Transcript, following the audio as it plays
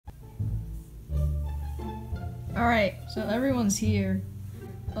Alright, so everyone's here.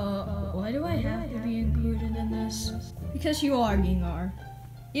 Why do I have to be included in this? Because you are Gengar.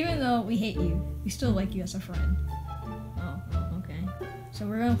 Even though we hate you, we still like you as a friend. Oh, okay. So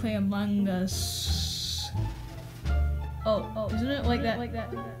we're gonna play Among Us. Oh, isn't it like that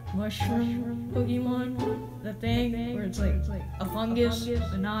mushroom Pokemon? The thing where it's like a fungus,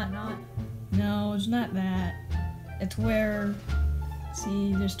 but not. No, it's not that. It's where,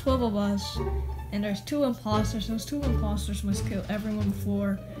 see, there's 12 of us, and there's 2 imposters. Those 2 imposters must kill everyone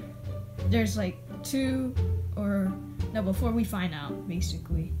before there's like 2 or no, before we find out,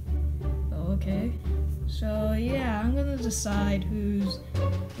 basically. Oh, okay. So yeah, I'm gonna decide who's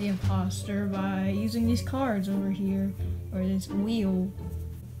the imposter by using these cards over here, or this wheel.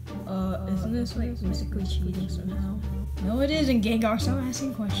 Isn't this like basically cheating somehow? No, it isn't, Gengar. Stop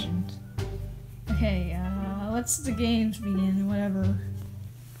asking questions. Okay, let's the games begin. Whatever.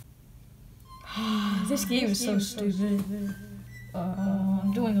 This game is so stupid.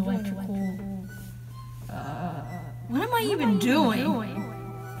 I'm doing electrical. What am I even doing? Oh,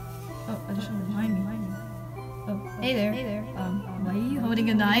 I just want to remind me. Oh, hey there. Why are you holding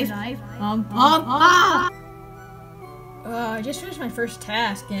a knife? I just finished my first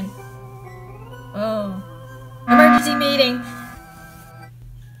task and emergency meeting.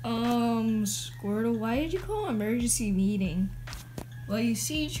 Squirtle, why did you call an emergency meeting? Well, you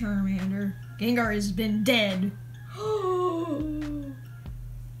see, Charmander, Gengar has been dead.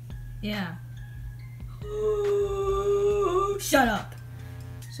 Yeah. Shut up.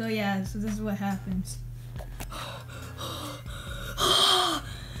 So yeah, so this is what happens.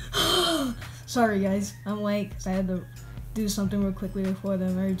 Sorry guys, I'm late because I had to do something real quickly before the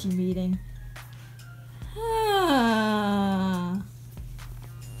emergency meeting.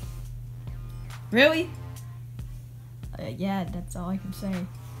 Really? Yeah, that's all I can say.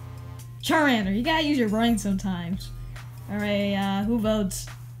 Charmander, you gotta use your brain sometimes. Alright, who votes?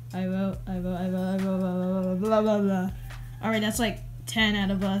 I vote, blah, blah, blah. Alright, that's like 10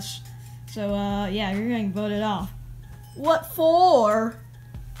 out of us. So, yeah, you're getting voted off. What for?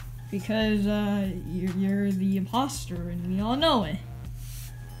 Because, you're the imposter, and we all know it.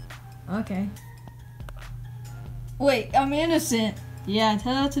 Okay. Wait, I'm innocent. Yeah,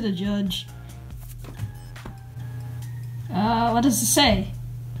 tell that to the judge. What does it say?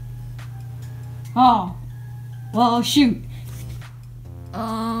 Oh. Well, shoot.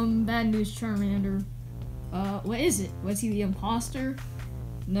 Bad news, Charmander. What is it? Was he the imposter?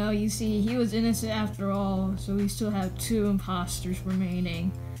 No, you see, he was innocent after all, so we still have 2 imposters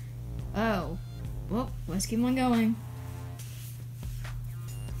remaining. Oh. Well, let's keep on going.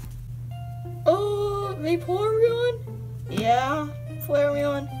 Oh, Vaporeon? Yeah,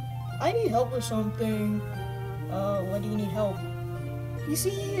 Flareon. I need help with something. What do you need help? You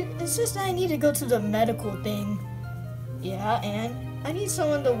see, it's just that I need to go to the medical thing. Yeah, and I need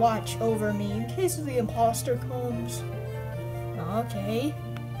someone to watch over me in case the imposter comes. Okay.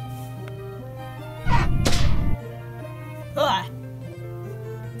 Ah!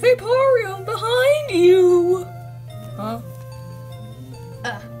 Vaporeon, behind you! Huh?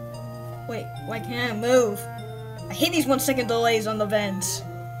 Wait, why can't I move? I hate these 1-second delays on the vents.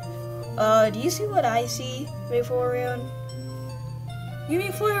 Do you see what I see, Vaporeon? You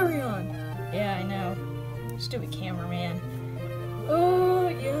mean Flareon? Yeah, I know. Stupid cameraman.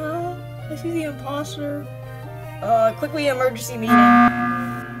 Yeah. I see the imposter. Quickly emergency meeting.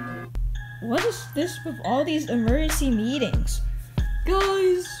 What is this with all these emergency meetings?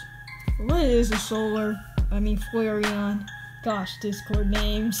 Guys, what is a Flareon? Gosh, Discord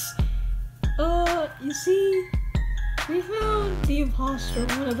names. You see, we found the imposter,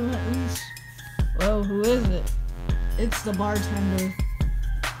 one of them at least. Well, who is it? It's the bartender.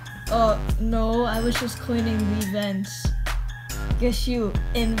 No, I was just cleaning the vents. Guess you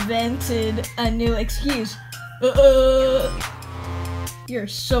invented a new excuse. You're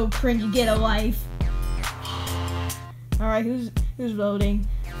so cringy, get a life. Alright, who's voting?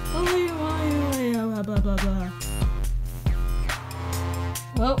 Blah, blah, blah, blah.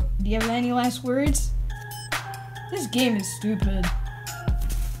 Well, do you have any last words? This game is stupid.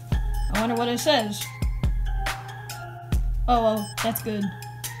 I wonder what it says. Oh, well, that's good.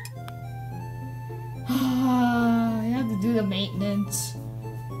 I have to do the maintenance.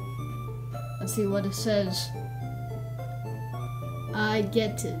 Let's see what it says. I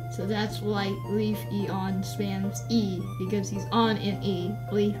get it. So that's why Leafeon spams E, because he's on an E.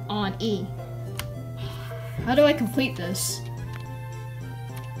 Leaf on E. How do I complete this?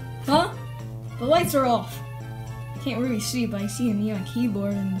 Huh? The lights are off. I can't really see, but I see a neon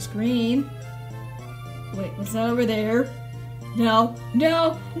keyboard on the screen. Wait, what's that over there? No.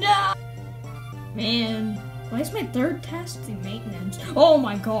 Man, Why is my third task the maintenance? Oh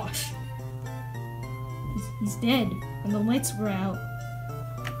my gosh! He's dead when the lights were out.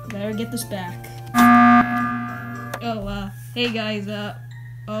 Better get this back. Oh, hey guys,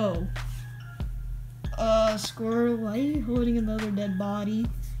 Squirrel, why are you holding another dead body?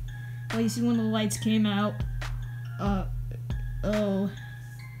 Well, you see when the lights came out. The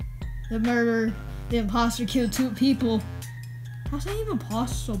murder, the imposter killed 2 people. How's that even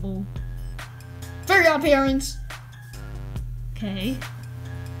possible? Figure out, parents! Okay.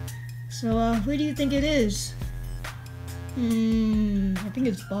 So, who do you think it is? I think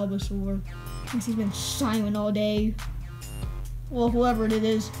it's Bulbasaur. Since he's been silent all day. Well, whoever it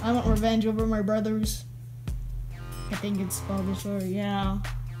is, I want revenge over my brothers. I think it's Bulbasaur, yeah.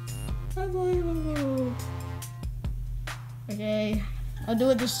 Okay, I'll do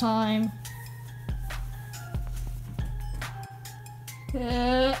it this time.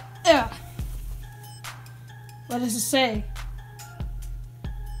 What does it say?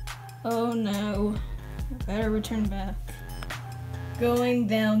 Oh no, I better return back. Going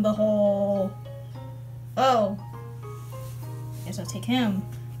down the hole. Oh, guess I'll take him.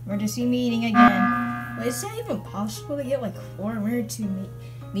 Emergency meeting again. Wait, is that even possible to get like 4 emergency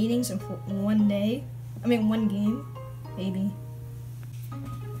meetings in one day? I mean, one game, maybe.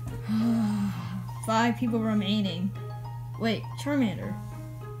 5 people remaining. Wait, Charmander.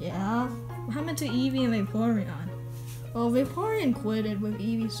 Yeah? What happened to Eevee and Vaporeon? Well, Vaporeon quitted with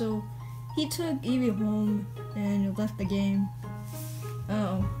Eevee, so he took Eevee home and left the game.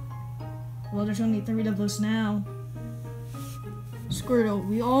 Oh. Well, there's only 3 of us now. Squirtle,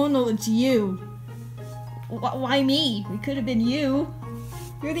 we all know it's you. Why me? It could have been you.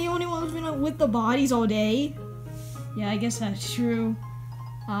 You're the only one who's been with the bodies all day. Yeah, I guess that's true.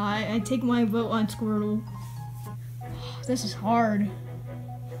 I take my vote on Squirtle. This is hard.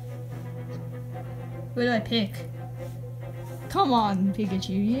 Who do I pick? Come on,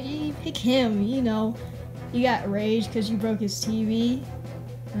 Pikachu. You pick him, you know. You got rage because you broke his TV.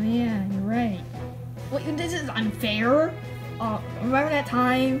 Oh yeah, you're right. Wait, this is unfair. Remember that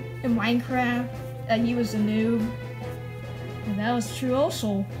time in Minecraft that he was a noob? And that was true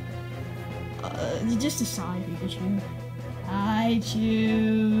also. Just decide, Pikachu. I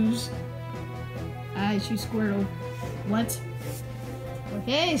choose Squirtle. What?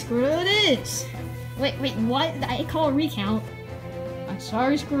 Okay, Squirtle it is. Wait, what? I call a recount. I'm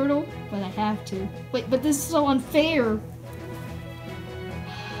sorry, Squirtle, but I have to. Wait, but this is so unfair.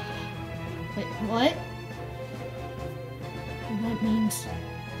 Wait, what? That means...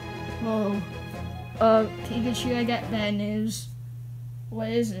 Whoa. Pikachu, I got bad news. What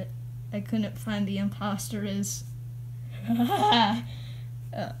is it? I couldn't find the imposter is.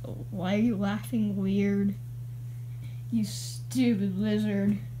 Why are you laughing weird? You stupid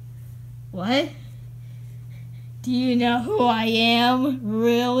lizard. What? Do you know who I am?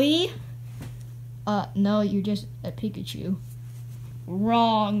 Really? No, you're just a Pikachu.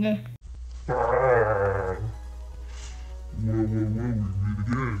 Wrong. Well, we meet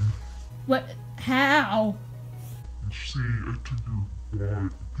again. What? How? You see, I took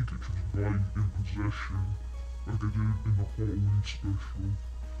your Pikachu's body in possession, like I did in the Halloween special,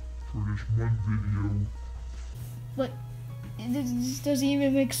 for this one video. What? This doesn't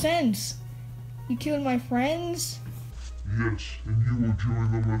even make sense. You killed my friends? Yes, and you will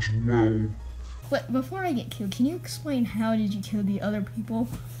join them as well. But before I get killed, can you explain how did you kill the other people?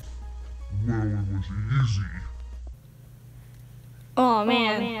 Well, it was easy. Oh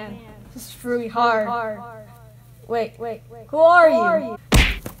man. This is really hard. Wait. Who are you?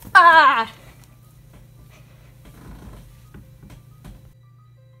 Ah!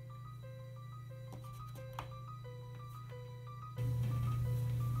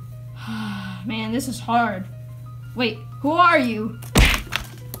 Man, this is hard. Wait, who are you?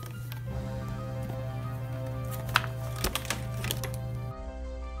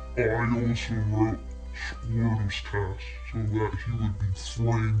 I also wrote Squirtle's task so that he would be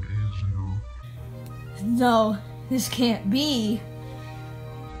flying easier. No, this can't be.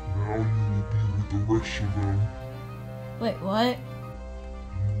 Now you will be with the rest of them. Wait, what?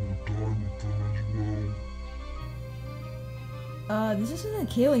 You will die with them as well. This isn't a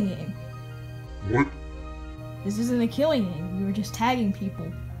killing game. What? This isn't a killing game. We were just tagging people.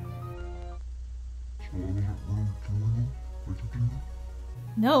 So I wasn't really killing them? Like I did?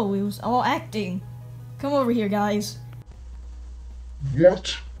 No, it was all acting. Come over here, guys.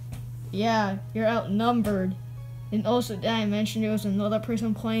 What? Yeah, you're outnumbered. And also, did I mention there was another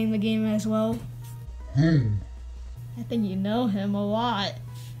person playing the game as well? Who? I think you know him a lot.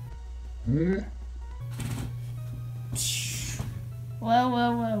 Who?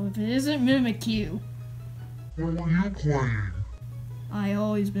 Well, if it isn't Mimikyu. What were you playing? I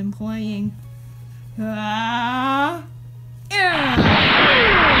always been playing. Ah! Yeah!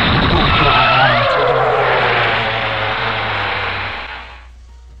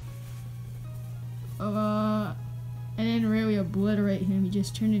 I didn't really obliterate him. He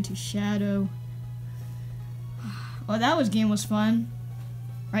just turned into Shadow. Well, that game was fun.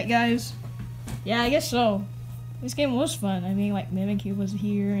 Right, guys? Yeah, I guess so. This game was fun. I mean, like, Mimikyu was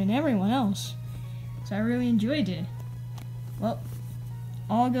here and everyone else. So I really enjoyed it. Well,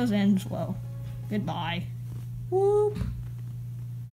 all goes ends well. Goodbye. Whoop.